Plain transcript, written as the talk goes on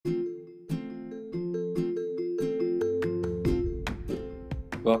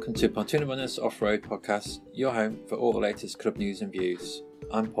Welcome to Pontuna Runners Off-Road Podcast, your home for all the latest club news and views.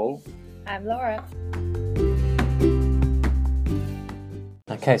 I'm Paul. I'm Laura.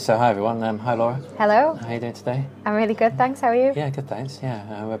 Okay, so hi everyone. Hi Laura. Hello. How are you doing today? I'm really good, thanks. How are you? Yeah, good, thanks.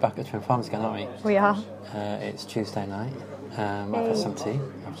 Yeah, we're back at Twin Farms again, aren't we? We are. It's Tuesday night. I've had some tea.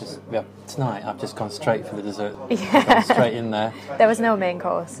 Tonight I've just gone straight for the dessert. Yeah. Gone straight in there. There was no main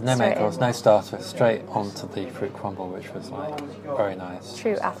course. No main course, no starter. Straight onto the fruit crumble, which was like very nice.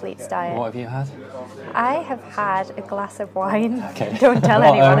 True athlete's diet. What have you had? I have had a glass of wine. Okay. Don't tell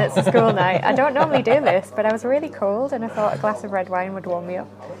anyone, it's a school night. I don't normally do this, but I was really cold and I thought a glass of red wine would warm me up.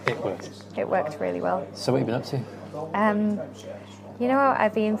 It worked. It worked really well. So what have you been up to? You know,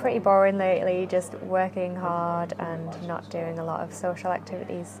 I've been pretty boring lately, just working hard and not doing a lot of social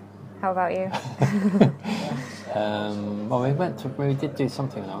activities. How about you? Well, we did do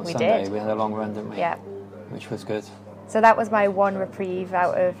something on Sunday. We had a long run, didn't we? Yeah. Which was good. So that was my one reprieve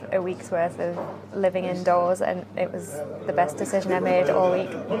out of a week's worth of living indoors, and it was the best decision I made all week.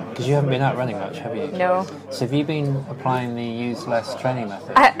 Because you haven't been out running much, have you? No. So have you been applying the use less training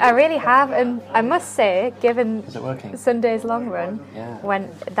method? I really have, and I must say, given Is it working? Sunday's long run, Yeah. when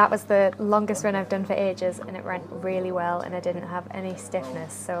that was the longest run I've done for ages, and it went really well, and I didn't have any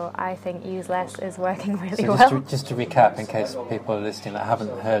stiffness. So I think use less is working really So well. just to recap, in case people are listening that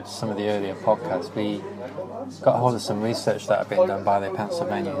haven't heard some of the earlier podcasts, we got hold of some research that had been done by the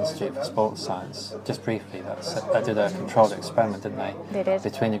Pennsylvania Institute for Sports Science. Just briefly, they did a controlled experiment, didn't they? They did.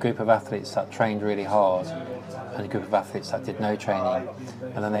 Between a group of athletes that trained really hard and a group of athletes that did no training.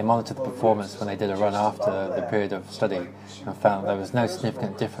 And then they monitored the performance when they did a run after the period of study and found there was no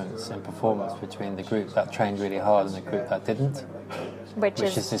significant difference in performance between the group that trained really hard and the group that didn't. Which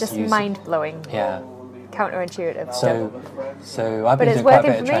is this just use- mind-blowing. Yeah. Counterintuitive. So I've been it's doing quite a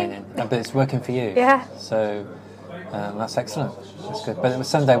working bit of for me. training, but it's working for you. Yeah. So that's excellent. That's good. But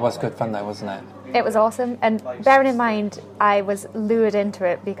Sunday was good fun though, wasn't it? It was awesome, and bearing in mind I was lured into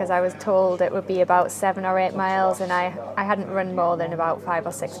it because I was told it would be about 7 or 8 miles, and I hadn't run more than about 5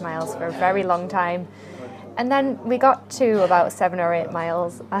 or 6 miles for a very long time. And then we got to about 7 or 8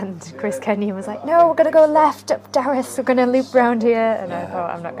 miles, and Chris Kenyon was like, "No, we're going to go left up Darris, we're going to loop round here." And I thought,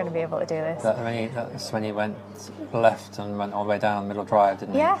 I'm not going to be able to do this. That's when you went left and went all the way down Middle Drive,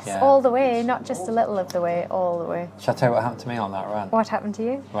 didn't you? Yes, all the way, not just a little of the way, all the way. Shall I tell you what happened to me on that run? What happened to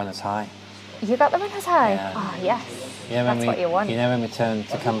you? Runners High. You got the runner's high? Yeah. Oh, yes. That's what you want. You know when we turned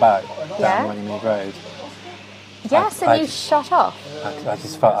to come back Yeah. down Runnymede Road? Yes, and you shot off. I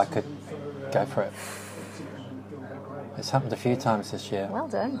just felt I could go for it. It's happened a few times this year. Well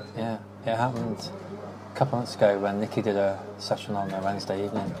done. Yeah, it happened a couple of months ago when Nikki did a session on a Wednesday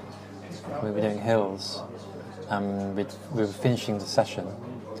evening. We were doing hills, and we were finishing the session,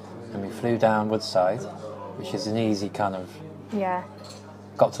 and we flew down Woodside, which is an easy kind of. Yeah.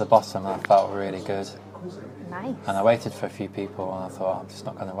 Got to the bottom, and I felt really good. Nice. And I waited for a few people, and I thought, I'm just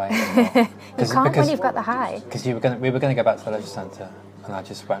not going to wait anymore. You can't when you've got the high. Because we were going to go back to the leisure centre, and I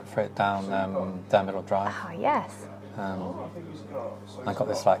just went for it down Middle Drive. Oh, yes. I got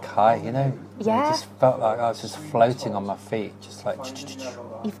this like high, you know. Yeah. I just felt like I was just floating on my feet, just like.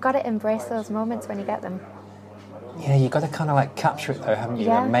 You've got to embrace those moments when you get them. Yeah, you got to kind of like capture it though, haven't you?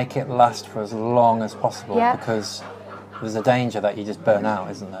 Yeah. And make it last for as long as possible, Yeah. because there's a danger that you just burn out,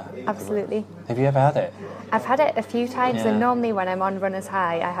 isn't there? Absolutely. Have you ever had it? I've had it a few times, Yeah. and normally when I'm on runner's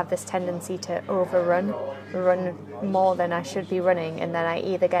high, I have this tendency to run more than I should be running, and then I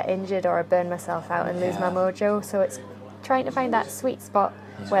either get injured or I burn myself out and lose my mojo. So it's trying to find that sweet spot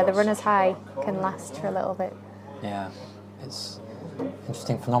where the runner's high can last for a little bit. Yeah, it's an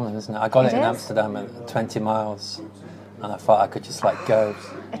interesting phenomenon, isn't it? I got it in is. Amsterdam at 20 miles, and I thought I could just like go.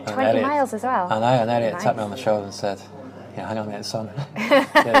 At And 20 Elliot- I know, and Elliot Nice. tapped me on the shoulder and said, "Yeah, hang on a minute, son. Yeah,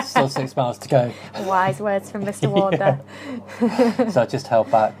 there's still 6 miles to go." Wise words from Mr. Ward there. So I just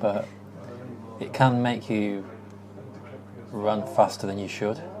held back, but it can make you run faster than you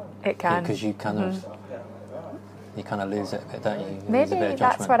should. It can. Because you kind of lose it a bit, don't you? You lose a Maybe bit of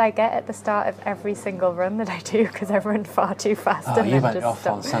that's judgment. what I get at the start of every single run that I do, because I run far too fast. Oh, and you then went just off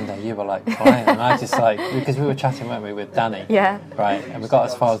stop. on Sunday. You were like flying, and I just like, because we were chatting, weren't we, with Danny? Yeah. Right, and we got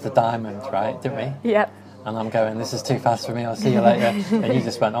as far as the diamond, right? Didn't we? Yep, And I'm going, this is too fast for me. I'll see you later. And you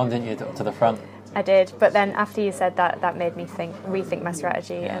just went on, didn't you, to the front? I did. But then after you said that, that made me rethink my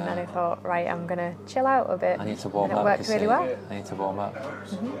strategy, Yeah. and then I thought, right, I'm gonna chill out a bit. I need to warm and up. it worked you really see. well. I need to warm up.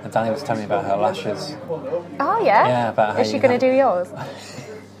 And Danny was telling me about her lashes. Oh yeah. Yeah, about how Is she you gonna have- do yours?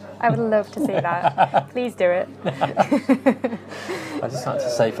 I would love to see that. Please do it. I just like to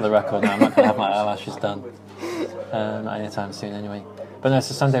say for the record now, I'm not going to have my eyelashes done. Not anytime soon anyway. But no,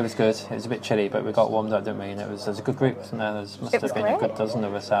 so Sunday was good. It was a bit chilly, but we got warmed up, didn't we? And there was a good group, wasn't there? There must have been a good dozen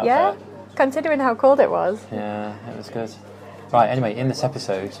of us out there. Considering how cold it was. Yeah, it was good. Right, anyway, in this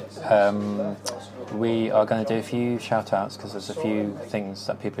episode, we are going to do a few shout-outs because there's a few things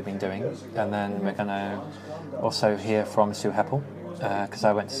that people have been doing. And then we're going to also hear from Sue Heppel, because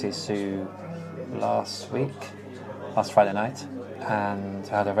I went to see Sue last Friday night, and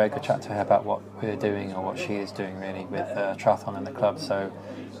had a very good chat to her about what we're doing, or what she is doing really, with triathlon in the club. So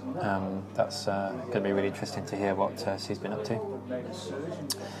that's going to be really interesting to hear what she's been up to.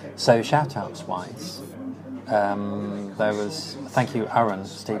 So shout-outs wise, there was, thank you Aaron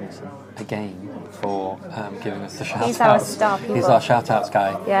Stevenson again for giving us the shout-outs. He's our star people. He's our shout-outs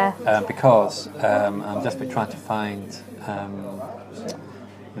guy. Yeah. Because I'm just trying to find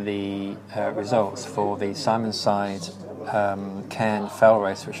the results for the Simonside Cairn Fell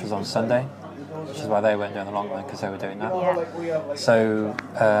race, which was on Sunday, which is why they weren't doing the long run, because they were doing that. Yeah. So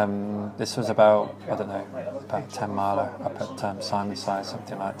this was about, I don't know, about 10 miler up at Simonside,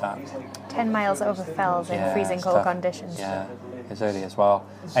 something like that. 10 miles over fells in freezing cold conditions. Yeah, it was early as well.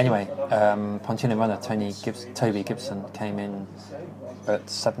 Anyway, Pontino runner Toby Gibson came in at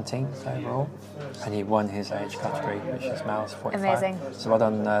 17th overall, and he won his age category, which is males 45. Amazing. So well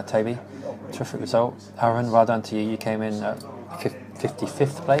done, Toby. Terrific result. Aaron, well done to you. You came in at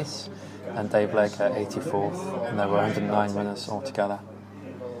 55th place, and Dave Legg at 84th, and there were 109 runners altogether.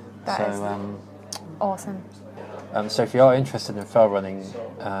 That is awesome. So if you are interested in fell running,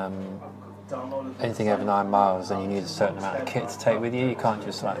 anything over 9 miles, then you need a certain amount of kit to take with you. You can't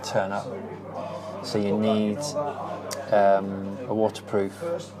just like turn up. So you need a waterproof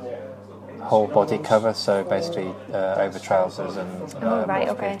whole body cover, so basically over trousers and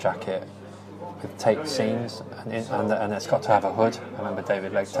waterproof jacket with tape seams, and it's got to have a hood. I remember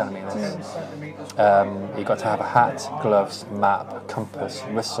David Legg telling me this. You've got to have a hat, gloves, map, compass,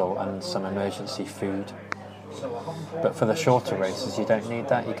 whistle, and some emergency food. But for the shorter races, you don't need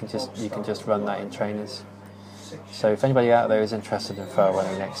that. You can just run that in trainers. So if anybody out there is interested in fell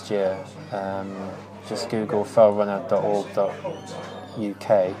running next year, just Google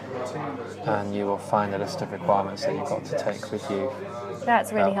fellrunner.org.uk and you will find a list of requirements that you've got to take with you.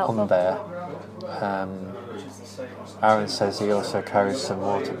 That's really helpful. On there. Aaron says he also carries some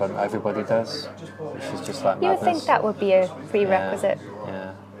water, but everybody does, which is just like madness. You would think that would be a prerequisite.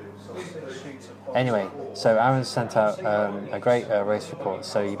 Yeah. Anyway, so Aaron sent out a great race report.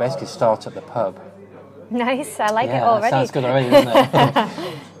 So you basically start at the pub. Nice, I like it already. That sounds good already, doesn't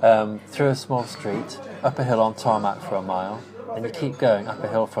it? Through a small street, up a hill on tarmac for a mile, then you keep going up a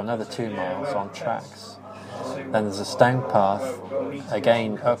hill for another 2 miles on tracks. Then there's a stone path,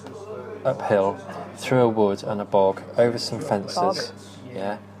 again uphill, through a wood and a bog, over some fences,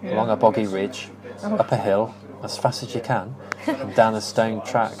 along a boggy ridge, up a hill as fast as you can, and down a stone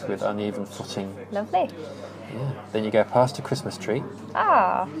track with uneven footing. Lovely. Yeah. Then you go past a Christmas tree.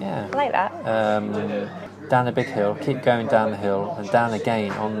 Ah, I like that. Down a big hill, keep going down the hill, and down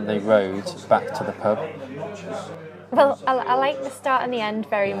again on the road back to the pub. Well, I like the start and the end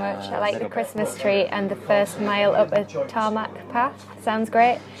very much. I like the Christmas tree and the first mile up a tarmac path. Sounds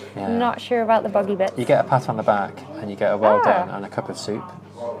great. Yeah. Not sure about the boggy bits. You get a pat on the back, and you get a well done and a cup of soup.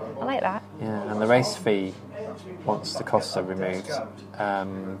 I like that. Yeah, and the race fee, once the costs are removed,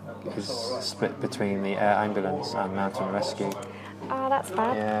 is split between the air ambulance and mountain rescue. Oh, that's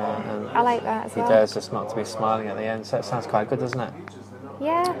fab. Yeah, and I like that as well. He dares us not to be smiling at the end, so it sounds quite good, doesn't it?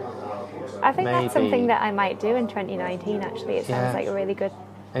 Yeah. I think that's something that I might do in 2019, actually. It sounds like a really good...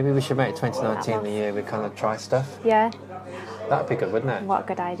 Maybe we should make 2019 the year we kind of try stuff. Yeah. That'd be good, wouldn't it? What a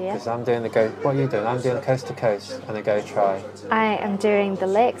good idea. Because I'm doing what are you doing? I'm doing the coast to coast and a go try. I am doing the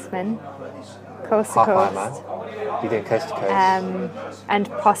Lakesman, coast to coast. Ironman. You're doing coast to coast. And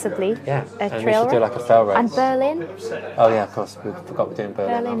possibly a and trail we should do like a fell race. And Berlin. Oh yeah, of course. We forgot we're doing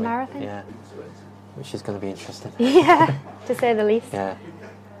Berlin. Berlin Marathon. Yeah. Which is going to be interesting. Yeah, to say the least. Yeah.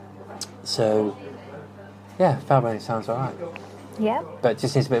 So, fell running sounds alright. Yeah. But it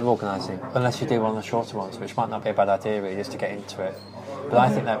just needs a bit of organising. Unless you do one of the shorter ones, which might not be a bad idea really, just to get into it. But I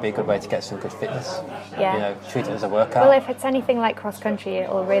think that'd be a good way to get some good fitness. Yeah. You know, treat it as a workout. Well, if it's anything like cross country,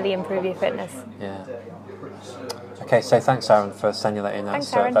 it'll really improve your fitness. Yeah. Okay, so thanks Aaron for sending that in.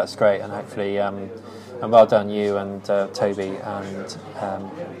 That's great, and hopefully, and well done you and Toby and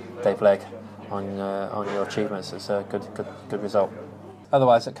Dave Legg on your achievements. It's a good result.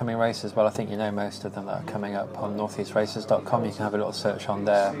 Otherwise, upcoming races, well, I think you know most of them that are coming up on northeastraces.com. You can have a little search on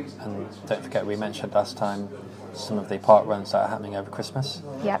there, and don't forget we mentioned last time some of the park runs that are happening over Christmas.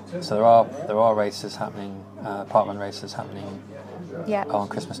 Yep. So there are races happening, park run races happening Yeah. on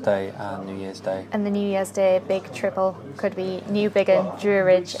Christmas Day and New Year's Day. And the New Year's Day big triple could be New Biggin, Drury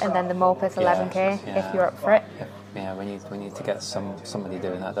Ridge, and then the Morpeth 11K if you're up for it. Yeah, we need to get somebody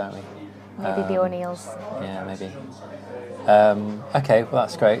doing that, don't we? Maybe the O'Neills. Yeah, maybe. Okay, well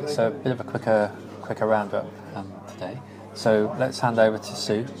that's great. So a bit of a quicker roundup today. So let's hand over to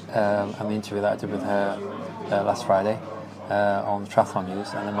Sue and the interview that I did with her last Friday on Triathlon News,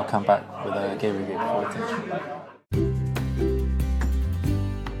 and then we'll come back with a gear review before we finish.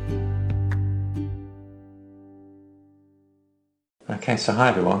 Okay, so hi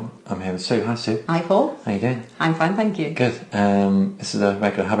everyone, I'm here with Sue. Hi Sue. Hi Paul. How you doing? I'm fine, thank you. Good. This is a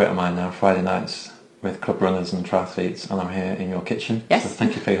regular habit of mine now, Friday nights with club runners and triathletes, and I'm here in your kitchen. Yes. So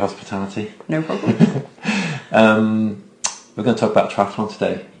thank you for your hospitality. No problem. We're going to talk about triathlon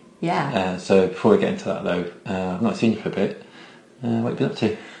today. Yeah. So before we get into that though, I've not seen you for a bit. What have you been up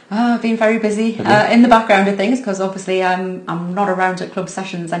to? I've been very busy in the background of things because obviously I'm not around at club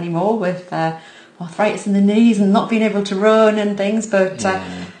sessions anymore with arthritis in the knees and not being able to run and things, but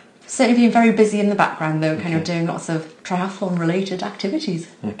certainly been very busy in the background though, kind of doing lots of triathlon related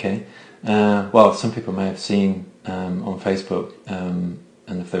activities. Okay. Well, some people may have seen on Facebook, and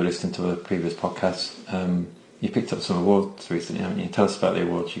if they were listening to a previous podcast, you picked up some awards recently, haven't you? Tell us about the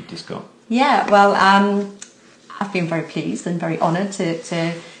awards you've just got. Yeah, well, I've been very pleased and very honoured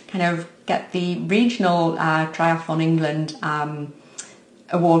to kind of get the regional Triathlon England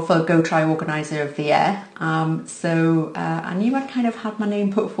award for Go Tri Organiser of the Year. So I knew I'd kind of had my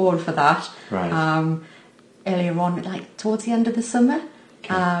name put forward for that earlier on, like towards the end of the summer.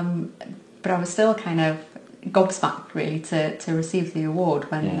 Okay. But I was still kind of gobsmacked really to receive the award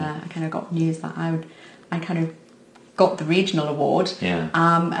when I kind of got news that I kind of got the regional award. Yeah.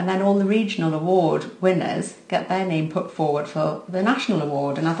 And then all the regional award winners get their name put forward for the national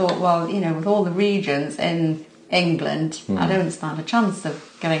award. And I thought, well, you know, with all the regions in England, I don't stand a chance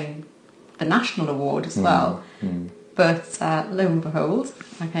of getting the national award as well. But lo and behold,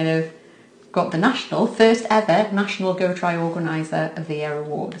 I kind of got the first ever National Go Tri Organiser of the Year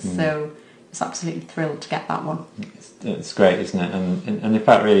award. So I was absolutely thrilled to get that one. It's great, isn't it? And in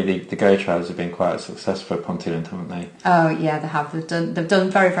fact, really, the Go Tris have been quite a success for Pontyland, haven't they? Oh yeah, they have. They've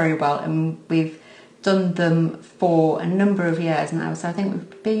done very, very well, and we've done them for a number of years now. So I think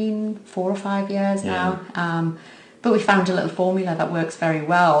we've been 4 or 5 years now. But we found a little formula that works very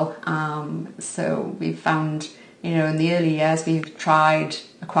well. So we've found, you know, in the early years we've tried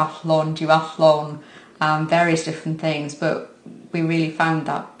aquathlon, duathlon, various different things, but we really found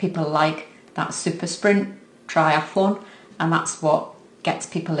that people like that super sprint triathlon, and that's what gets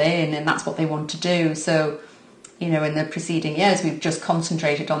people in, and that's what they want to do. So, you know, in the preceding years we've just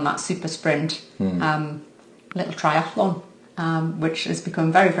concentrated on that super sprint little triathlon, which has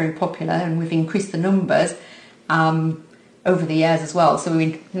become very, very popular, and we've increased the numbers over the years as well. So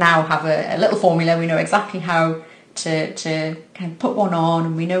we now have a little formula. We know exactly how to kind of put one on,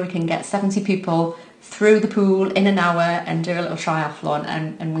 and we know we can get 70 people through the pool in an hour and do a little triathlon,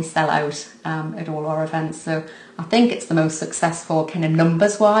 and we sell out at all our events. So I think it's the most successful kind of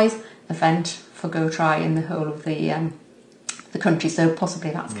numbers-wise event for Go Tri in the whole of the country. So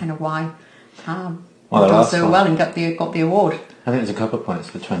possibly that's kind of why we've done so well and got the award. I think there's a couple of points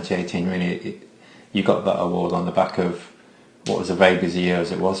for 2018. Really, you got that award on the back of what was a very busy year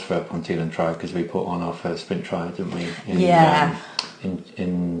as it was for Pontyland Tri, because we put on our first sprint tri, didn't we?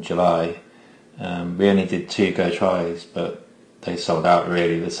 In July. We only did 2 Go Tris, but they sold out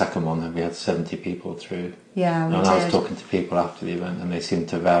really. The second one, we had 70 people through. Yeah, we and did. I was talking to people after the event, and they seemed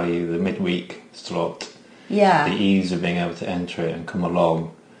to value the midweek slot. Yeah. The ease of being able to enter it and come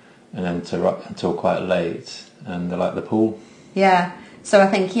along, and then until quite late, and they like the pool. Yeah. So I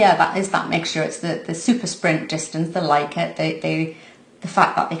think that is that mixture. It's the super sprint distance. They like it. The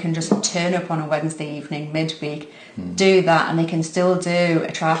fact that they can just turn up on a Wednesday evening midweek, do that, and they can still do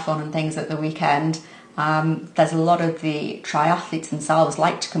a triathlon and things at the weekend. There's a lot of the triathletes themselves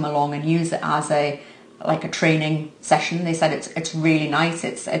like to come along and use it as a training session. They said it's really nice.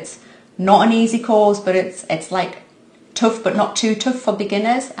 It's not an easy course, but it's like tough, but not too tough for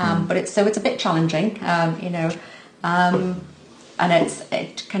beginners. But it's a bit challenging, and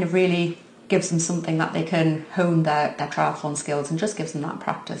it kind of really gives them something that they can hone their triathlon skills, and just gives them that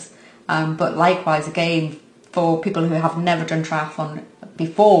practice. But likewise, again, for people who have never done triathlon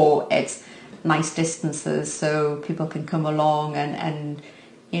before, it's nice distances, so people can come along and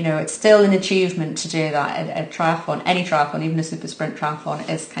you know, it's still an achievement to do that. A triathlon, any triathlon, even a super sprint triathlon,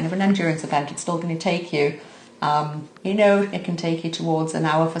 is kind of an endurance event. It's still going to take you, it can take you towards an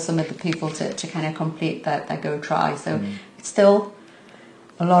hour for some of the people to kind of complete their Go Tri. So it's still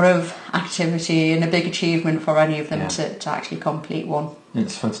a lot of activity and a big achievement for any of them to actually complete one.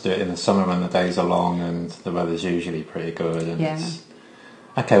 It's fun to do it in the summer when the days are long and the weather's usually pretty good. And it's...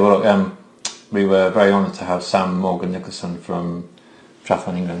 Okay, well, look, we were very honoured to have Sam Morgan-Nicholson from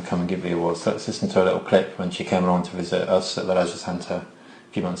Triathlon England come and give the awards. So let's listen to a little clip when she came along to visit us at the Leisure Centre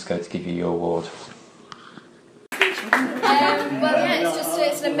a few months ago to give you your award.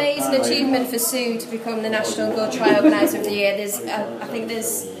 It's an amazing achievement for Sue to become the National Go Tri Organiser of the Year. I think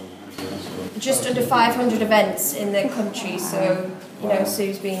there's just under 500 events in the country, so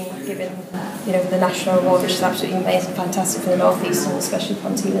Sue's been given the national award, which is absolutely amazing, fantastic for the North East and especially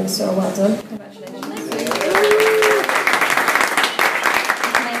Ponteland. So well done. Congratulations.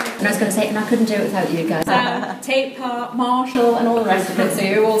 And I was going to say, and I couldn't do it without you guys. Take part, Marshall, and all the rest of it. So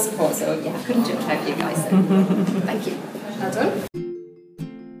you all support. So yeah, I couldn't do it without you guys. So thank you. Well done.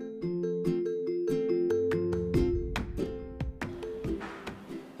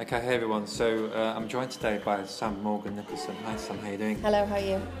 Okay, hey everyone. So I'm joined today by Sam Morgan-Nicholson. Hi Sam, how you doing? Hello, how are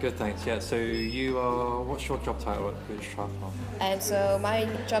you? Good, thanks. Yeah, so you are, what's your job title at British Triathlon? So my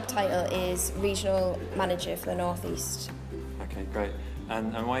job title is Regional Manager for the North East. Okay, great.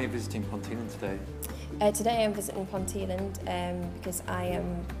 And why are you visiting Ponteland today? Today I'm visiting Ponteland because I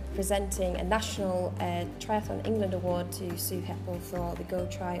am presenting a National Triathlon England Award to Sue Heppel for the Go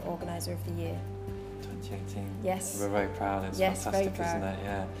Tri Organiser of the Year. 2018. Yes. We're very proud. It's fantastic, very proud. Isn't it?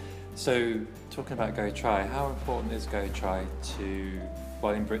 Yeah. So, talking about Go Tri, how important is Go Tri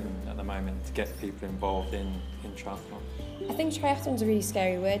in Britain at the moment, to get people involved in triathlon? I think triathlon is a really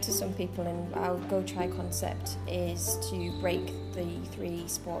scary word to some people, and our Go Tri concept is to break the three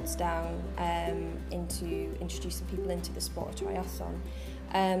sports down into introducing people into the sport of triathlon.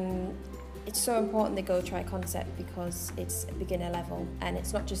 It's so important, the Go Tri concept, because it's beginner level and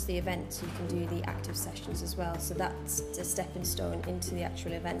it's not just the events, you can do the active sessions as well, so that's a stepping stone into the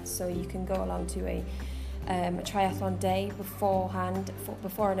actual event. So you can go along to a triathlon day beforehand,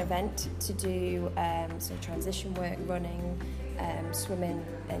 before an event, to do transition work, running, swimming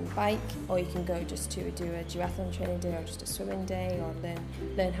and bike, or you can go just to do a duathlon training day or just a swimming day, or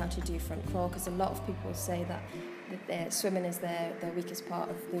learn how to do front crawl, because a lot of people say that swimming is their weakest part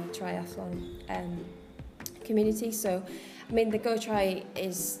of the triathlon community. So, I mean, the Go Tri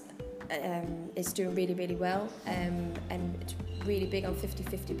is doing really, really well, and it's really big on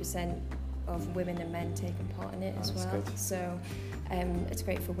 50% of women and men taking part in it as well. Good. So, it's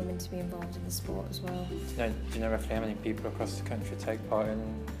great for women to be involved in the sport as well. Do you know roughly how many people across the country take part in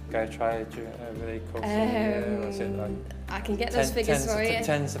Go Tri over the course of the year? Is it like I can get those figures for you.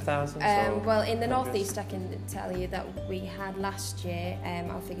 Tens of thousands? Well, in the North East, I can tell you that we had last year,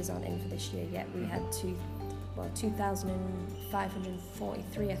 our figures aren't in for this year yet, we had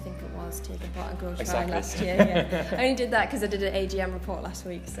 2,543, I think it was, taking part in Go Tri last year. Yeah. I only did that because I did an AGM report last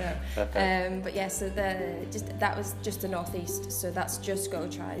week. So, but yeah, so that was just the North East. So that's just Go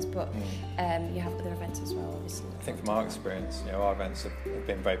Tris, but you have other events as well, obviously. I think from our experience, our events have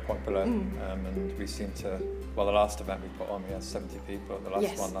been very popular, and we seem to. Well, the last event we put on, we had 70 people at the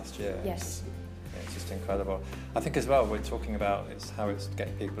last one last year. Yes. It's just incredible. I think as well, we're talking about how it's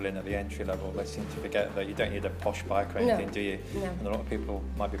getting people in at the entry level. They seem to forget that you don't need a posh bike or anything, do you? No. And a lot of people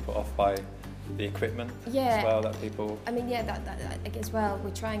might be put off by the equipment as well that people... I mean, that as well,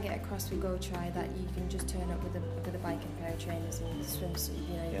 we try and get across with Go Tri that you can just turn up with a bike and a pair of trainers and a swimsuit.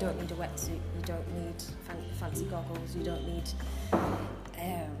 You don't need a wetsuit, you don't need fancy goggles, you don't need...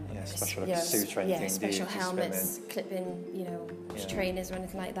 special suit or anything. Special helmets, clip-in, trainers or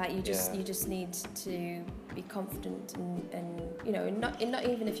anything like that. You just need to be confident and not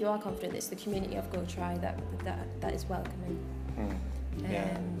even if you are confident, it's the community of Go Tri that is welcoming.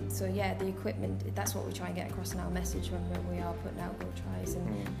 So the equipment, that's what we try and get across in our message when we are putting out Go Tris,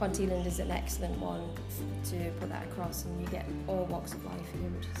 and Ponteland is an excellent one to put that across, and you get all walks of life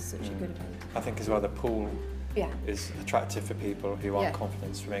here, which is such a good event. I think as well the pool is attractive for people who aren't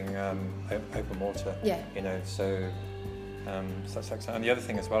confident swimming open water. So that's excellent. And the other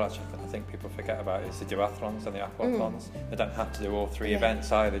thing as well, actually, I think people forget about is the duathlons and the aquathlons. They don't have to do all three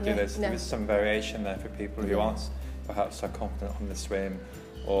events either, do they? There is some variation there for people who aren't perhaps so confident on the swim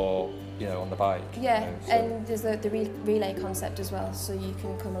or on the bike. And there's the relay concept as well, so you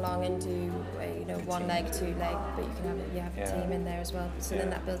can come along and do one leg, two leg, but you have a team in there as well, so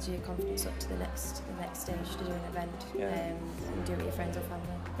then that builds your confidence up to the next stage to do an event and do it with your friends or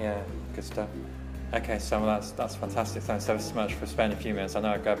family. Good stuff. Okay, so that's fantastic. Thanks ever so much for spending a few minutes. I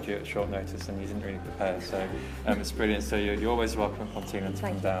know I grabbed you at short notice and you didn't really prepare, so it's brilliant. So you're always welcome at Ponteland to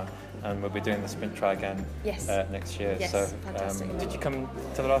come down, and we'll be doing the sprint tri again next year. Yes, so fantastic. did you come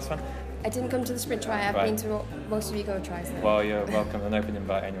to the last one? I didn't come to the sprint try. I've been to most of your go tries now. Well, you're welcome. An open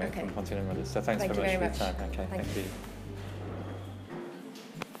invite anyway from Pontoon Runners. So thanks Thank very you much for very your time. Okay, thank you.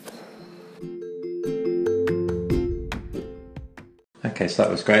 Okay, so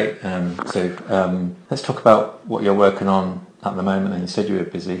that was great. Let's talk about what you're working on at the moment. And you said you were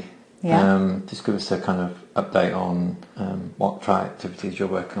busy. Yeah. Just give us a kind of update on what tri activities you're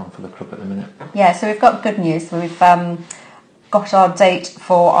working on for the club at the minute. Yeah, so we've got good news. We've got our date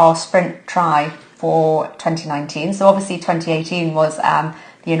for our sprint try for 2019. So obviously 2018 was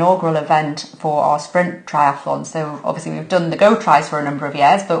the inaugural event for our sprint triathlon. So obviously we've done the go tries for a number of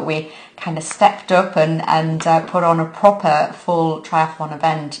years, but we kind of stepped up and put on a proper full triathlon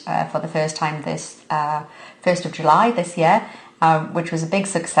event for the first time this 1st of July this year, which was a big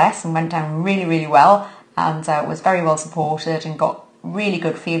success and went down really, really well, and was very well supported and got really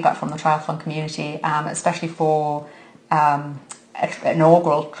good feedback from the triathlon community, especially for an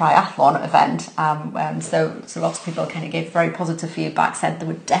inaugural triathlon event. So lots of people kind of gave very positive feedback, said they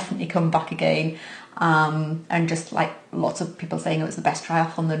would definitely come back again, and just like lots of people saying it was the best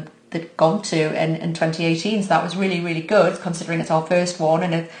triathlon they'd gone to in 2018. So that was really, really good, considering it's our first one,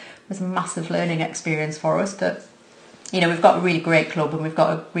 and it was a massive learning experience for us. But you know, we've got a really great club, and we've got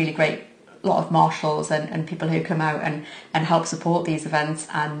a really great lot of marshals and people who come out and help support these events,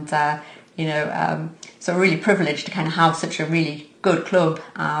 and so we're really privileged to kind of have such a really good club,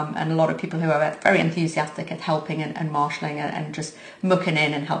 and a lot of people who are very enthusiastic at helping and marshalling and just mucking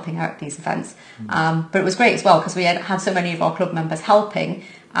in and helping out these events. But it was great as well, because we had so many of our club members helping.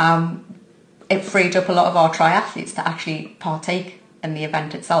 It freed up a lot of our triathletes to actually partake in the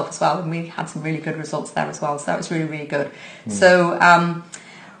event itself as well, and we had some really good results there as well, so that was really, really good. So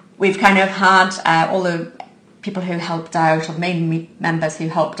we've kind of had all the people who helped out, or main members who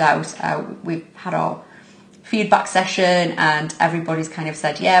helped out. We've had our feedback session, and everybody's kind of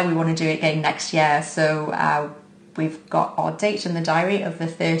said, yeah, we want to do it again next year. So we've got our date in the diary of the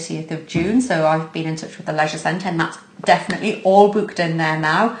 30th of June. So I've been in touch with the Leisure Centre, and that's definitely all booked in there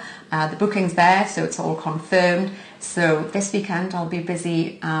now. The booking's there, so it's all confirmed. So this weekend I'll be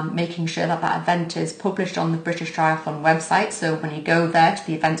busy making sure that event is published on the British Triathlon website. So when you go there to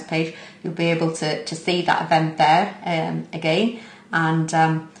the events page, you'll be able to see that event there again.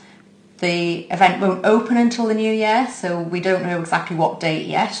 And the event won't open until the new year, so we don't know exactly what date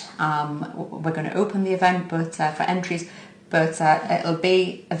yet. We're going to open the event, but for entries, but it'll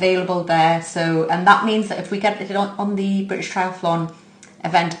be available there. So, and that means that if we get it on the British Triathlon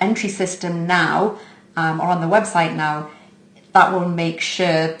event entry system now, or on the website now, that will make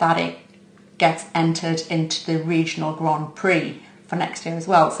sure that it gets entered into the regional Grand Prix for next year as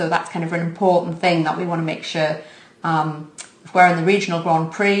well. So that's kind of an important thing that we want to make sure. If we're in the regional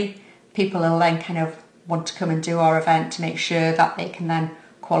Grand Prix, people will then kind of want to come and do our event to make sure that they can then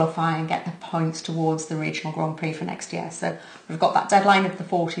qualify and get the points towards the regional Grand Prix for next year. So we've got that deadline of the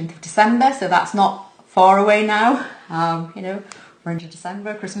 14th of December, so that's not far away now. We're into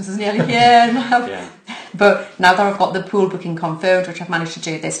December, Christmas is nearly here now. Yeah. But now that I've got the pool booking confirmed, which I've managed to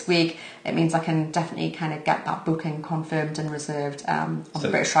do this week, it means I can definitely kind of get that booking confirmed and reserved on the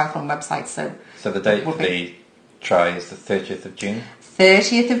British Triathlon website. So the date for the try is the 30th of June?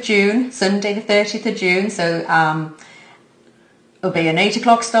 30th of June, Sunday the 30th of June. So it'll be an 8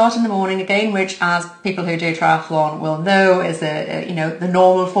 o'clock start in the morning again, which, as people who do triathlon will know, is the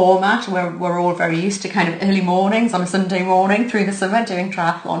normal format. We're all very used to kind of early mornings on a Sunday morning through the summer doing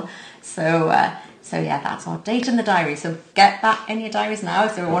triathlon. So yeah, that's our date in the diary. So get that in your diaries now.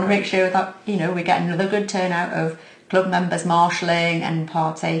 So we want to make sure that we get another good turnout of club members marshalling and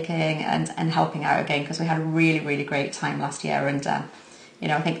partaking and helping out again, because we had a really, really great time last year. And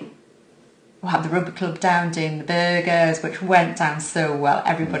I think we had the rugby club down doing the burgers, which went down so well.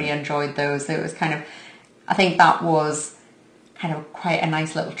 Everybody enjoyed those. So it was kind of, I think that was kind of quite a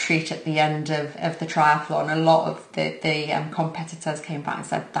nice little treat at the end of the triathlon. A lot of the competitors came back and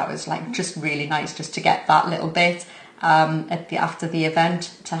said that was like just really nice just to get that little bit after the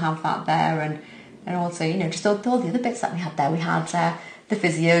event, to have that there, and also just all the other bits that we had there. We had the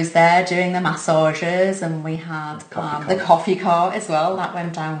physios there doing the massages, and we had the coffee cart as well. That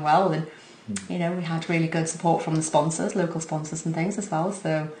went down well, and we had really good support from the sponsors, local sponsors and things as well.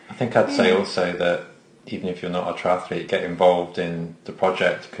 So I think I'd say also that even if you're not a triathlete, get involved in the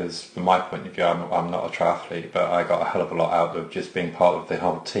project, because from my point of view, I'm not a triathlete, but I got a hell of a lot out of just being part of the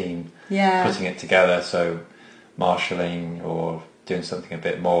whole team, putting it together. So marshalling or doing something a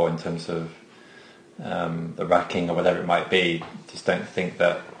bit more in terms of the racking or whatever it might be. Just don't think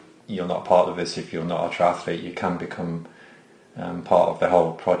that you're not part of this if you're not a triathlete. You can become part of the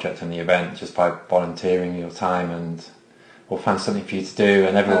whole project and the event just by volunteering your time and or found something for you to do,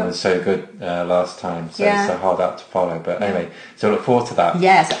 and everyone was so good last time, so it's a hard act to follow. But anyway, so I look forward to that.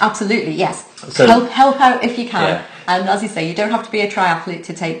 Yes, absolutely, yes. So, help out if you can. And as you say, you don't have to be a triathlete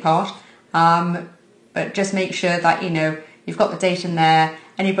to take part, but just make sure that, you've got the date in there.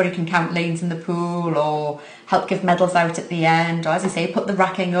 Anybody can count lanes in the pool or help give medals out at the end, or as I say, put the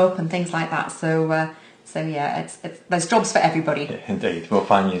racking up and things like that. So it's there's jobs for everybody. Yeah, indeed, we'll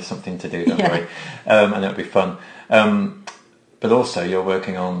find you something to do, don't worry, and it'll be fun. But also, you're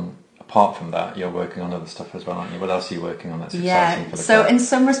working on, apart from that, you're working on other stuff as well, aren't you? What else are you working on that's exciting for the club? In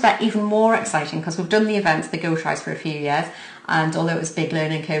some respect, even more exciting, because we've done the events, the Go Tries, for a few years, and although it was a big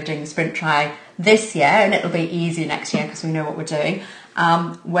learning curve doing the sprint try this year, and it'll be easier next year because we know what we're doing,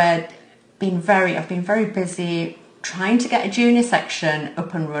 I've been very busy trying to get a junior section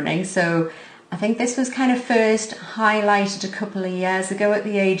up and running. So I think this was kind of first highlighted a couple of years ago at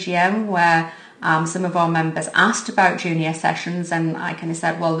the AGM, where some of our members asked about junior sessions, and I kind of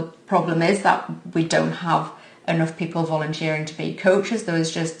said, well, the problem is that we don't have enough people volunteering to be coaches. There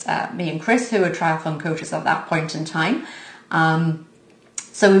was just me and Chris who were triathlon coaches at that point in time.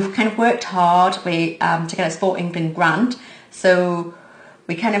 So we've kind of worked hard to get a Sport England grant. So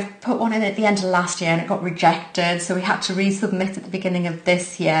we kind of put one in at the end of last year and it got rejected. So we had to resubmit at the beginning of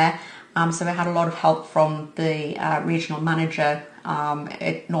this year. So we had a lot of help from the regional manager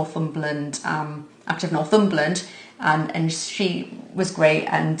at Northumberland, Active Northumberland, and she was great.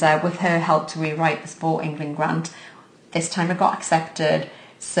 And with her help to rewrite the Sport England grant, this time it got accepted.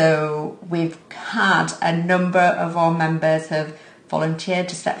 So we've had a number of our members have volunteered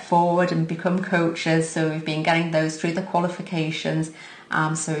to step forward and become coaches. So we've been getting those through the qualifications.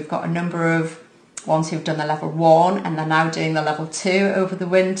 So we've got a number of ones who've done the level 1 and they're now doing the level 2 over the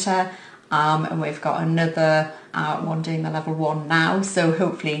winter. And we've got another one doing the level 1 now. So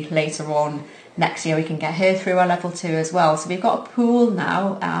hopefully later on next year we can get her through our level 2 as well. So we've got a pool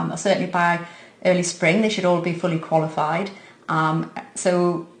now. Certainly by early spring they should all be fully qualified.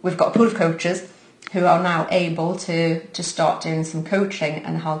 So we've got a pool of coaches who are now able to start doing some coaching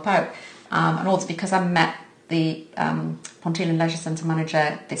and help out. And also because I met the Pontyland Leisure Centre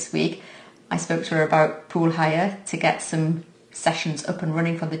manager this week, I spoke to her about pool hire to get some sessions up and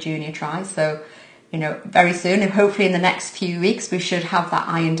running for the junior try. So, very soon, and hopefully in the next few weeks, we should have that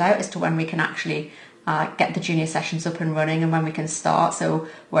ironed out as to when we can actually get the junior sessions up and running and when we can start. So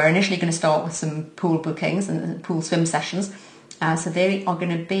we're initially going to start with some pool bookings and pool swim sessions. So they are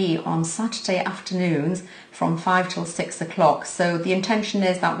going to be on Saturday afternoons from 5 till 6 o'clock. So the intention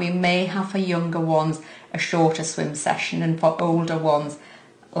is that we may have for younger ones a shorter swim session, and for older ones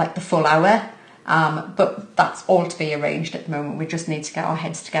like the full hour. But that's all to be arranged at the moment. We just need to get our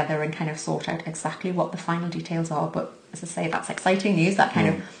heads together and kind of sort out exactly what the final details are. But as I say, that's exciting news. That kind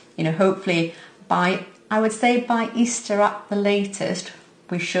of, hopefully by Easter at the latest,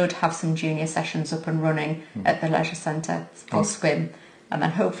 we should have some junior sessions up and running at the leisure centre for swim, and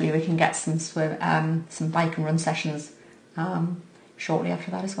then hopefully we can get some bike and run sessions shortly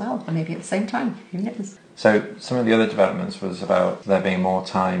after that as well, or maybe at the same time. Who knows? So some of the other developments was about there being more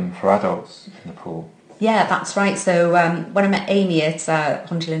time for adults in the pool. Yeah, that's right. So when I met Amy at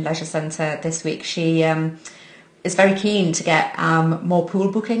Pontyland Leisure Centre this week, she is very keen to get more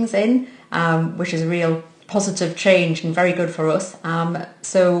pool bookings in, which is a real positive change and very good for us.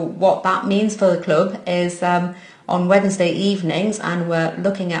 So what that means for the club is on Wednesday evenings, and we're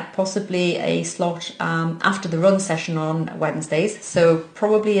looking at possibly a slot after the run session on Wednesdays. So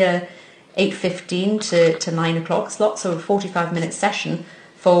probably a 8:15 to 9 o'clock slot, so a 45-minute session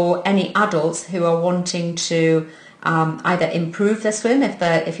for any adults who are wanting to either improve their swim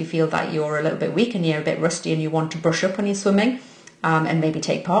if you feel that you're a little bit weak and you're a bit rusty and you want to brush up on your swimming, and maybe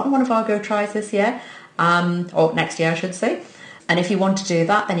take part in one of our Go Tries this year, or next year I should say. And if you want to do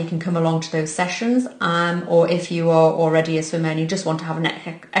that, then you can come along to those sessions, or if you are already a swimmer and you just want to have an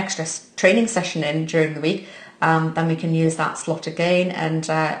extra training session in during the week, then we can use that slot again and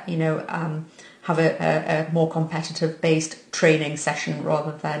have a more competitive based training session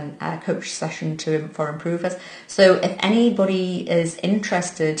rather than a coach session for improvers. So if anybody is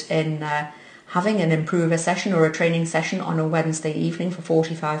interested in having an improver session or a training session on a Wednesday evening for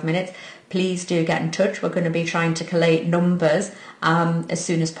 45 minutes, please do get in touch. We're going to be trying to collate numbers as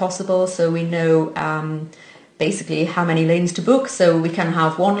soon as possible, so we know basically how many lanes to book, so we can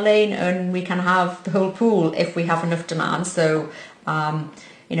have one lane and we can have the whole pool if we have enough demand. So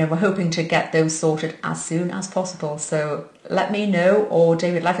we're hoping to get those sorted as soon as possible. So let me know, or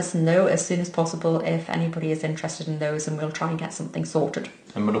David Leveson know, as soon as possible if anybody is interested in those, and we'll try and get something sorted.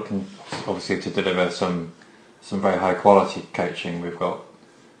 And we're looking obviously to deliver some very high quality coaching. We've got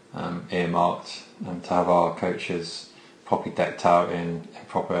earmarked to have our coaches properly decked out in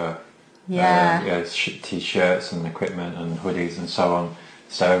proper t-shirts and equipment and hoodies and so on,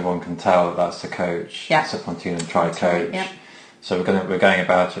 so everyone can tell that that's the coach. Yeah. It's a Pontino Tri-coach. Yeah. So we're going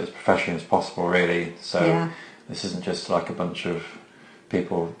about it as professionally as possible, really. So this isn't just like a bunch of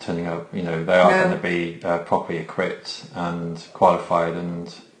people turning up. They are going to be properly equipped and qualified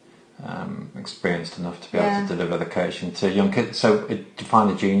and experienced enough to be able to deliver the coaching to young kids. So define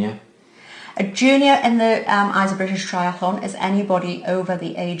a junior. A junior in the eyes of British Triathlon is anybody over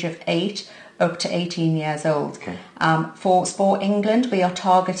the age of 8 up to 18 years old. Okay. For Sport England, we are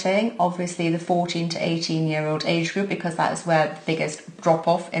targeting obviously the 14 to 18 year old age group, because that is where the biggest drop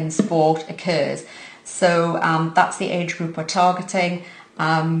off in sport occurs. So that's the age group we're targeting.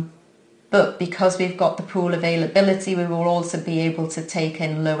 But because we've got the pool availability, we will also be able to take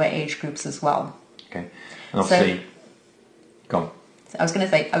in lower age groups as well. Okay. And obviously, go on. I was going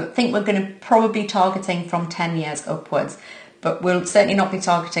to say, I think we're going to probably be targeting from 10 years upwards, but we'll certainly not be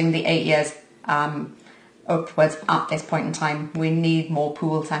targeting the 8 years upwards at this point in time. We need more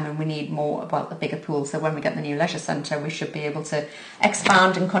pool time, and we need a bigger pool. So when we get the new leisure centre, we should be able to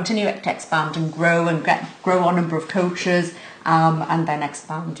expand and continue to expand and grow our number of coaches, and then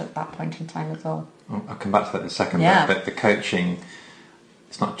expand at that point in time as well. I'll come back to that in a second. Yeah. But the coaching,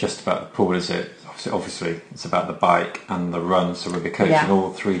 it's not just about the pool, is it? Obviously, it's about the bike and the run. So we'll be coaching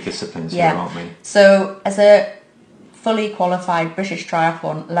all 3 disciplines here, aren't we? So as a fully qualified British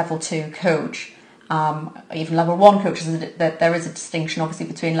Triathlon level 2 coach, even level 1 coaches, there is a distinction obviously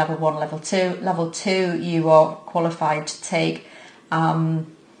between level 1 and level 2. Level 2, you are qualified to take, I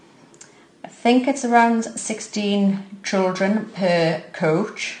think it's around 16 children per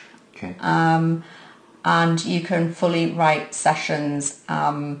coach. Okay. And you can fully write sessions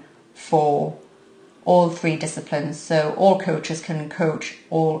for all 3 disciplines. So all coaches can coach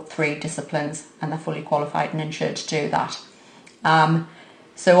all 3 disciplines, and they're fully qualified and insured to do that.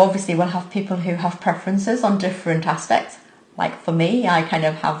 So obviously we'll have people who have preferences on different aspects. Like for me, I kind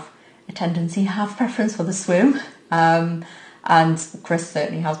of have a tendency to have preference for the swim, and Chris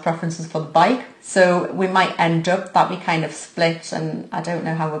certainly has preferences for the bike. So we might end up that we kind of split, and I don't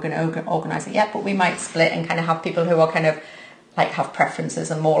know how we're going to organise it yet, but we might split and kind of have people who are kind of like have preferences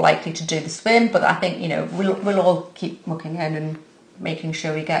and more likely to do the swim. But I think we'll all keep looking in and making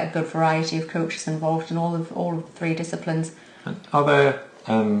sure we get a good variety of coaches involved in all of the 3 disciplines. And are there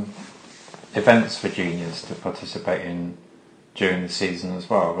events for juniors to participate in during the season as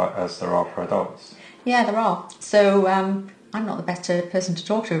well, like as there are for adults? Yeah, there are. So I'm not the best person to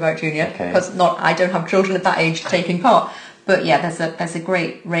talk to about junior, because Okay. I don't have children at that age taking part. But yeah, there's a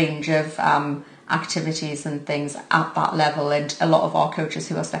great range of activities and things at that level, and a lot of our coaches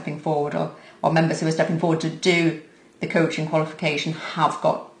who are stepping forward, or members who are stepping forward to do the coaching qualification, have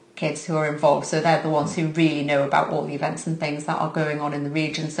got kids who are involved, so they're the ones who really know about all the events and things that are going on in the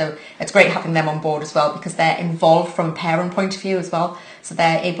region. So it's great having them on board as well, because they're involved from a parent point of view as well, so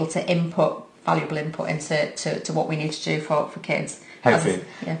they're able to valuable input into what we need to do for kids. Hopefully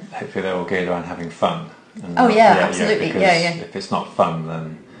they're all geared around having fun. And absolutely. If it's not fun,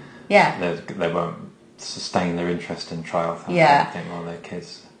 then they won't sustain their interest in triathlon. I think, while they're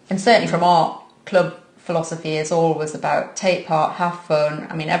kids. And certainly from our club philosophy is always about take part, have fun.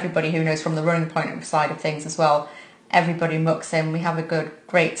 I mean, everybody who knows from the running point side of things as well, everybody mucks in, we have a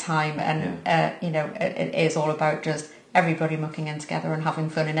great time, and it is all about just everybody mucking in together and having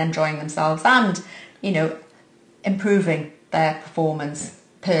fun and enjoying themselves, and improving their performance,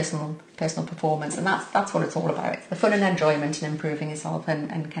 personal performance, and that's what it's all about. It's the fun and enjoyment and improving yourself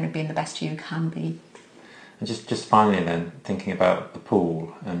and kind of being the best you can be. And just finally then, thinking about the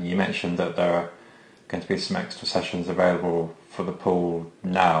pool, and you mentioned that there are going to be some extra sessions available for the pool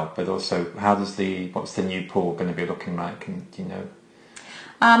now, but also what's the new pool going to be looking like, and do you know?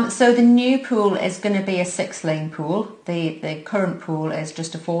 So the new pool is going to be a 6-lane pool. The current pool is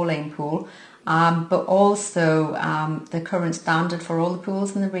just a 4-lane pool, but also the current standard for all the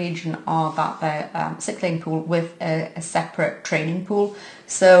pools in the region are that they're 6-lane pool with a separate training pool.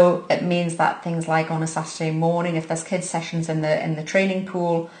 So it means that things like on a Saturday morning, if there's kids sessions in the training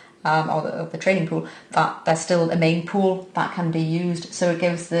pool, or the training pool, that there's still a main pool that can be used. So it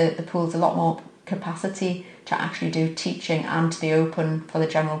gives the pools a lot more capacity to actually do teaching and to be open for the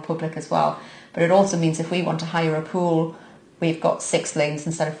general public as well. But it also means if we want to hire a pool, we've got 6 lanes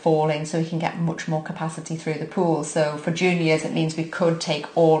instead of 4 lanes, so we can get much more capacity through the pool. So for juniors, it means we could take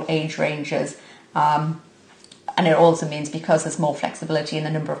all age ranges. And it also means, because there's more flexibility in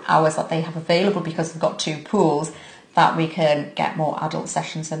the number of hours that they have available, because we've got 2 pools, that we can get more adult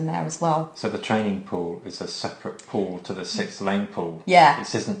sessions in there as well. So the training pool is a separate pool to the 6-lane pool? Yeah.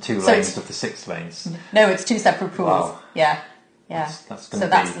 This isn't 2 So lanes of the 6 lanes? No, it's 2 separate pools. Wow. Yeah. That's So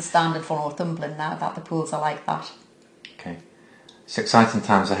that's the standard for Northumberland now, that the pools are like that. Okay. It's exciting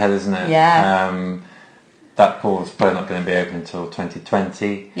times ahead, isn't it? Yeah. That pool is probably not going to be open until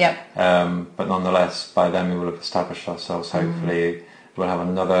 2020. Yep. But nonetheless, by then we will have established ourselves, hopefully. We'll have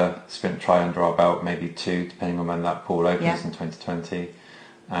another sprint try under our belt, maybe 2, depending on when that pool opens in 2020.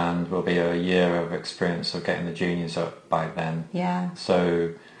 And we'll be a year of experience of getting the juniors up by then. Yeah.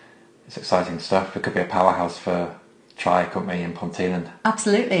 So it's exciting stuff. We could be a powerhouse for tri, couldn't we, in Ponteland?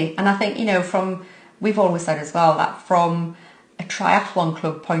 Absolutely. And I think, we've always said as well that from a triathlon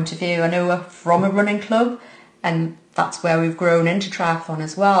club point of view, I know we're from a running club, and that's where we've grown into triathlon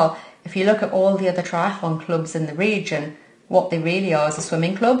as well. If you look at all the other triathlon clubs in the region, what they really are is a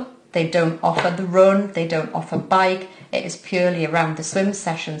swimming club. They don't offer the run, they don't offer bike, it is purely around the swim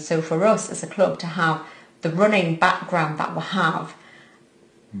session. So for us as a club to have the running background that we have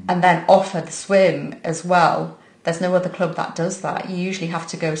and then offer the swim as well, there's no other club that does that. You usually have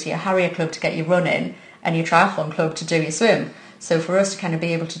to go to your Harrier club to get your running and your triathlon club to do your swim. So for us to kind of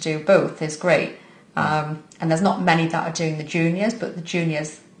be able to do both is great. And there's not many that are doing the juniors, but the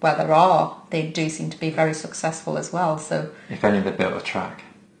juniors, where there are, they do seem to be very successful as well. So if only they built a track.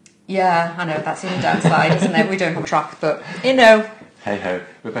 Yeah, I know, that's the only downside, isn't it? We don't have a track, but Hey ho,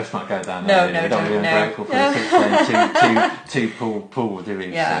 we best not go down No, there. no, we don't don't, be no. ungrateful for the 6 lane, 2 pool, do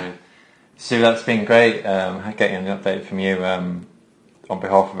we? Yeah. So that's been great, getting an update from you. On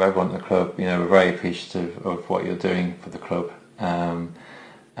behalf of everyone at the club, we're very appreciative of what you're doing for the club. And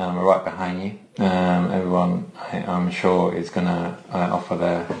we're right behind you. Everyone, I'm sure, is going to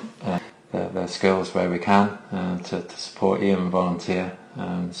offer their skills where we can to support you and volunteer.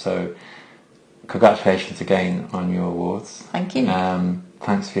 So congratulations again on your awards. Thank you.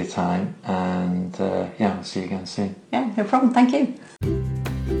 Thanks for your time, and I'll see you again soon. Yeah, no problem, thank you.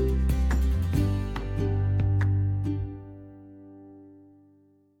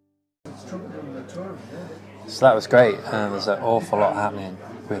 So that was great. There's an awful lot happening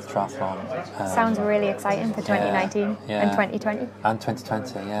with triathlon. Sounds really exciting for 2019 and 2020. And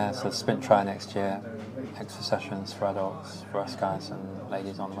 2020, yeah. So sprint try next year, extra sessions for adults, for us guys and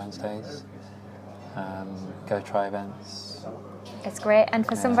ladies on Wednesdays. Go try events. It's great, and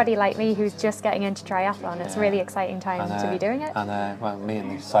for somebody like me who's just getting into triathlon, it's a really exciting time to be doing it. And me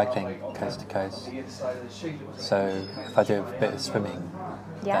and the cycling coast to coast. So if I do a bit of swimming,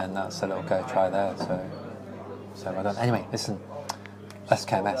 then that's a little go try there. So I don't. Anyway, listen,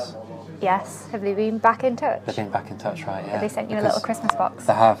 SKMS. Yes, have they been back in touch? They've been back in touch, right? Yeah. Have they sent you a little Christmas box?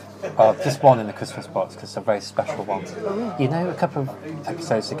 They have. Just one in the Christmas box because it's a very special one. Ooh. A couple of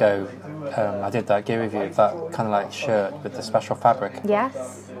episodes ago, I did that gear review of that kind of like shirt with the special fabric.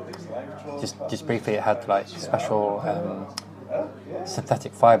 Yes. Just briefly, it had like special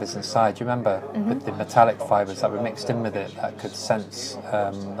synthetic fibres inside. Do you remember? With the metallic fibres that were mixed in with it that could sense,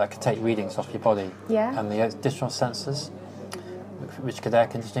 that could take readings off your body. Yeah. And the additional sensors, which could air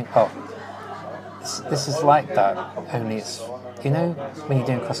conditioning. Oh, this is like that. Only it's when you're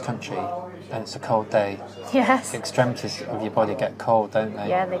doing cross country and it's a cold day. Yes. The extremities of your body get cold, don't they?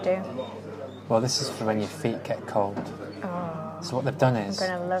 Yeah, they do. Well, this is for when your feet get cold. Oh. So what they've done is... I'm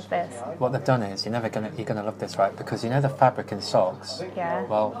going to love this. What they've done is, you're going to love this, right? Because the fabric in socks? Yeah.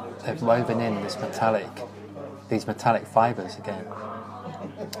 Well, they've woven in these metallic fibres again.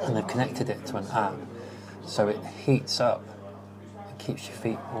 And they've connected it to an app. So it heats up and keeps your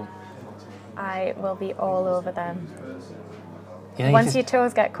feet warm. I will be all over them. Once your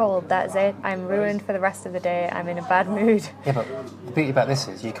toes get cold, that's it. I'm ruined for the rest of the day. I'm in a bad mood. Yeah, but the beauty about this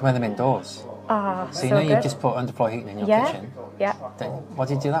is you can wear them indoors. Oh, so you just put underfloor heating in your kitchen. Yeah. Then what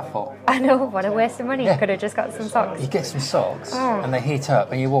do you do that for? I know, what a waste of money. You could have just got some socks. You get some socks and they heat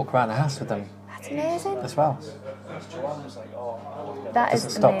up and you walk around the house with them. That's amazing. As well. That is amazing. Doesn't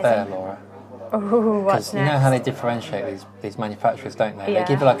stop there, Laura. Oh, what's next? You know how they differentiate these manufacturers, don't they? Yeah. They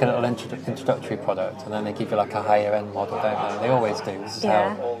give you like a little introductory product and then they give you like a higher end model, don't they? They always do. This is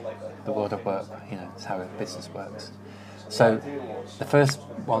how the world of work, it's how business works. So the first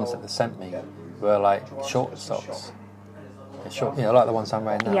ones that they sent me were like short socks. They're short, like the ones I'm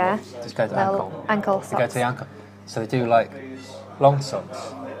wearing now. Yeah. Just go to ankle. Ankle socks. They go to the ankle. So they do like long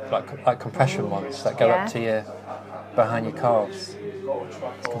socks, like compression ones that go up to your behind your calves.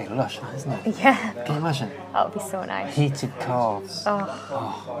 It's going to be lush, isn't it? Yeah. Can you imagine? That would be so nice. Heated calves.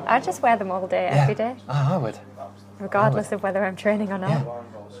 Oh. I'd just wear them all day, every day. Oh, I would. Regardless of whether I'm training or not. Yeah.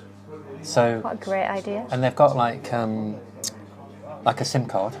 So. What a great idea. And they've got like a SIM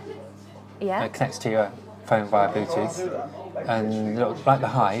card. Yeah. It connects to your phone via Bluetooth, and like the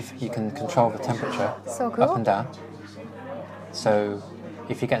Hive, you can control the temperature So cool. up and down. So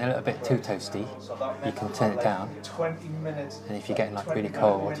if you're getting a little bit too toasty, you can turn it down, and if you're getting like really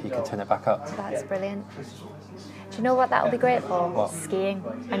cold, you can turn it back up. That's brilliant. Do you know what that'll be great for? What? Skiing.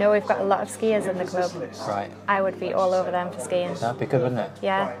 I know we've got a lot of skiers in the club. Right, I would be all over them for skiing. that'd be good, wouldn't it?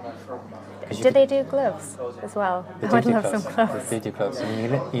 Yeah. 'Cause you Do could- they do gloves as well? They I do would do love gloves. some gloves. They do gloves. I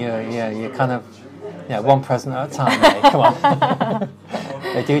mean, you're kind of, one present at a time, mate. Come on.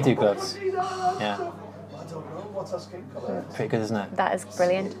 They do gloves. Yeah. Pretty good, isn't it? That is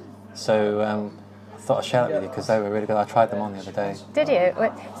brilliant. So I thought I'd share it with you because they were really good. I tried them on the other day. Did you?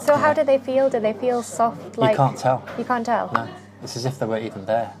 So how do they feel? Do they feel soft? Like You can't tell. You can't tell? No. It's as if they weren't even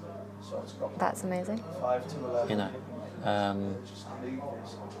there, That's amazing. you know.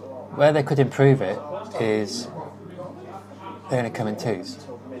 Where they could improve it is they only come in twos.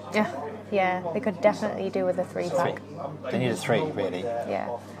 Yeah, they could definitely do with a 3-pack. They need a 3, really. Yeah.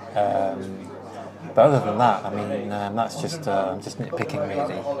 But other than that, I mean, that's just nitpicking,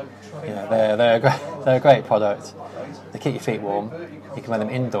 really. You know, they're a great product. They keep your feet warm. You can wear them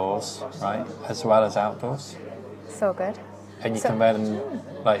indoors, right, as well as outdoors. So good. And you So- can wear them,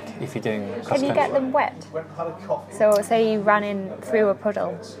 like, if you're doing cross Can you country. get them wet? So say you ran in through a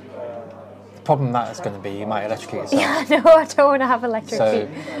puddle. The problem that is going to be, you might electrocute yourself. Yeah, no, I don't want to have electric So, feet.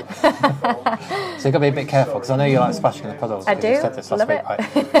 so you've got to be a bit careful because I know you like splashing in the puddles. I 'cause you do, said this last love week,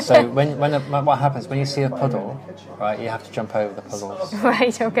 it. right? So what happens when you see a puddle, right? You have to jump over the puddles.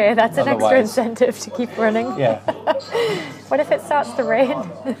 Right, okay, that's an extra Otherwise- incentive to keep running. Yeah. What if it starts to rain?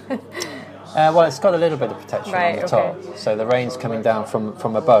 Well, it's got a little bit of protection Right, on the top. okay. So the rain's coming down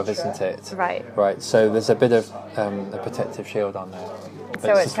from above, isn't it? Right. Right. So there's a bit of a protective shield on there. But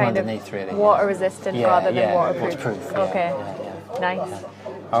So it's just kind of underneath, really. water resistant Yeah, rather than yeah, waterproof. waterproof, yeah, Okay, yeah. nice.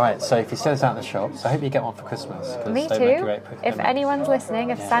 All right. So if you sell this out in the shops, I hope you get one for Christmas. 'cause Me they make a too. great If they make- anyone's listening,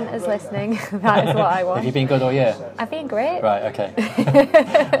 if Santa's listening, that is what I Have you want. been good all year? I've been great. Right. Okay.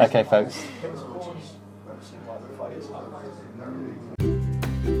 Okay, folks.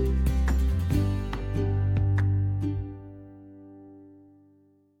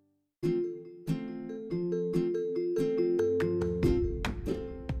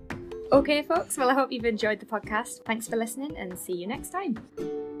 Okay, folks. Well, I hope you've enjoyed the podcast. Thanks for listening and see you next time.